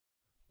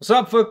What's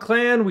up, Foot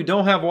Clan? We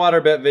don't have water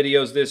bet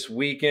videos this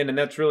weekend, and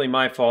that's really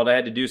my fault. I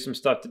had to do some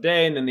stuff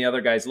today, and then the other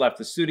guys left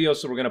the studio,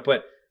 so we're going to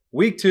put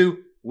week 2,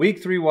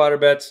 week 3 water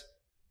bets.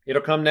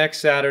 It'll come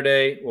next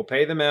Saturday. We'll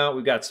pay them out.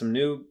 We've got some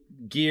new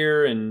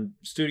gear and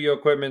studio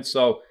equipment,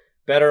 so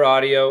better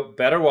audio,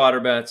 better water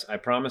bets. I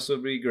promise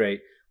it'll be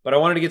great. But I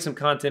wanted to get some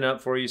content up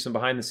for you, some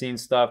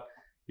behind-the-scenes stuff.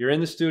 You're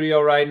in the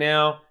studio right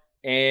now,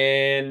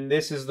 and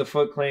this is the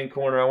Foot Clan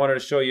corner. I wanted to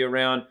show you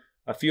around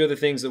a few of the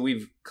things that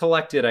we've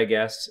collected, I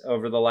guess,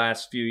 over the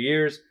last few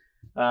years.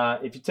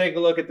 If you take a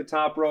look at the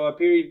top row up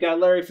here, you've got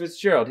Larry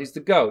Fitzgerald. He's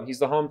the GOAT. He's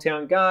the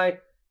hometown guy,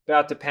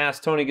 about to pass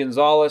Tony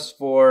Gonzalez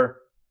for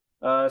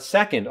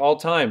second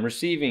all-time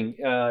receiving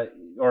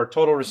or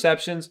total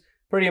receptions.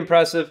 Pretty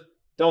impressive.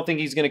 Don't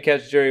think he's going to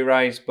catch Jerry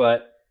Rice,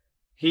 but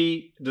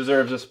he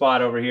deserves a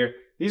spot over here.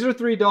 These are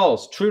 3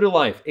 dolls, true to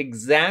life,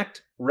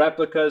 exact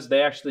replicas.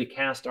 They actually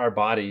cast our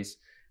bodies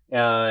in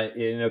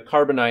a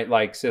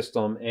carbonite-like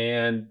system,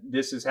 and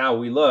this is how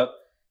we look.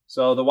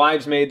 So the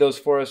wives made those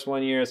for us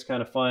one year. It's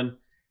kind of fun.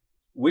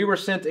 We were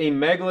sent a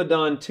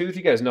Megalodon tooth.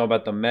 You guys know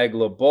about the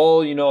Megala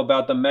Bowl. You know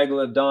about the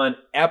Megalodon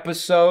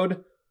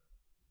episode,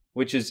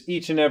 which is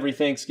each and every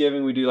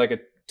Thanksgiving. We do like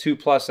a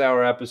 2+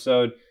 hour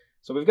episode.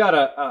 So we've got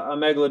a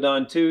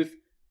Megalodon tooth.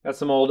 Got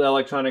some old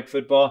electronic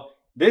football.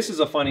 This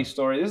is a funny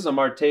story. This is a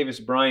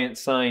Martavis Bryant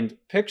signed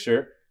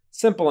picture.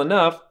 Simple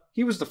enough.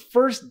 He was the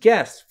first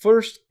guest,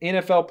 first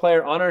NFL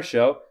player on our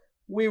show.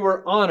 We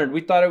were honored.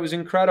 We thought it was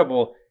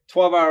incredible.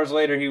 12 hours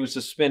later, he was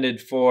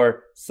suspended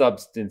for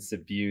substance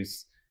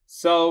abuse.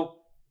 So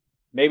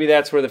maybe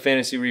that's where the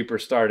Fantasy Reaper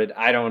started.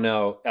 I don't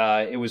know.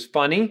 It was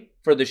funny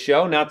for the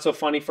show, not so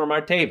funny for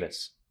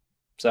Martavis.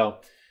 So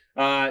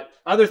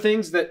other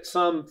things that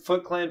some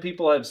Foot Clan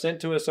people have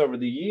sent to us over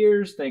the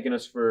years, thanking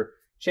us for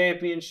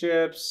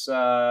championships.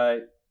 A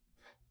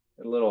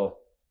little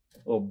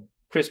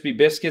crispy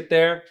biscuit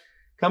there.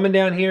 Coming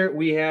down here,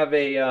 we have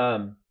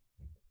a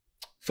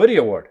footy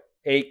award,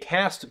 a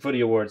cast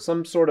footy award.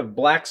 Some sort of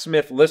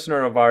blacksmith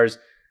listener of ours,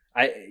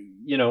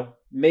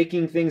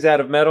 making things out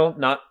of metal,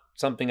 not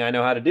something I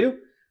know how to do,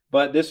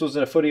 but this was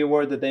a footy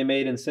award that they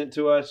made and sent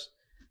to us.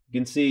 You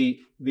can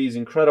see these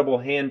incredible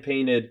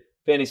hand-painted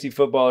fantasy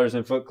footballers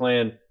and Foot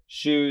Clan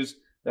shoes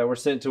that were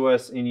sent to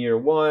us in year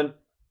 1. A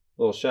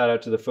little shout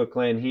out to the Foot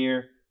Clan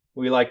here.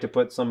 We like to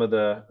put some of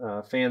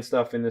the fan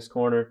stuff in this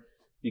corner.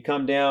 You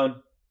come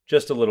down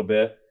just a little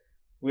bit.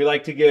 We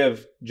like to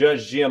give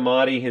Judge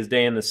Giamatti his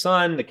day in the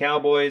sun, the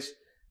Cowboys,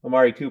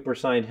 Amari Cooper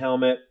signed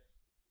helmet.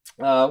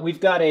 We've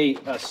got a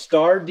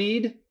star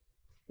deed.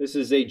 This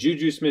is a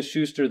Juju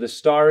Smith-Schuster, The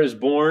Star is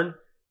Born.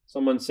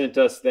 Someone sent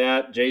us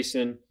that.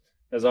 Jason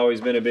has always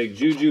been a big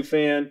Juju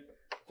fan.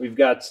 We've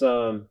got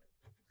the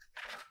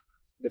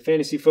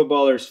Fantasy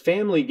Footballers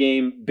Family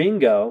Game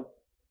Bingo.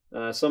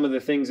 Some of the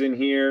things in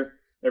here,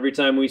 every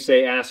time we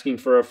say asking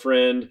for a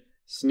friend,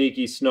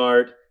 sneaky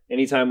snart,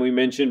 anytime we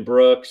mention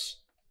Brooks,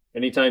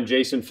 anytime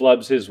Jason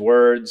flubs his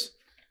words.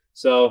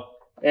 So,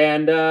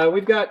 and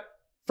we've got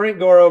Frank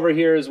Gore over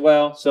here as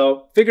well.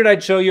 So figured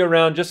I'd show you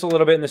around just a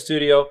little bit in the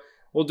studio.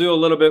 We'll do a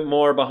little bit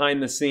more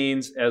behind the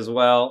scenes as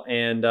well.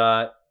 And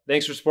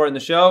thanks for supporting the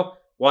show.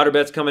 Water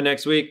bet's coming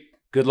next week.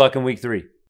 Good luck in week 3.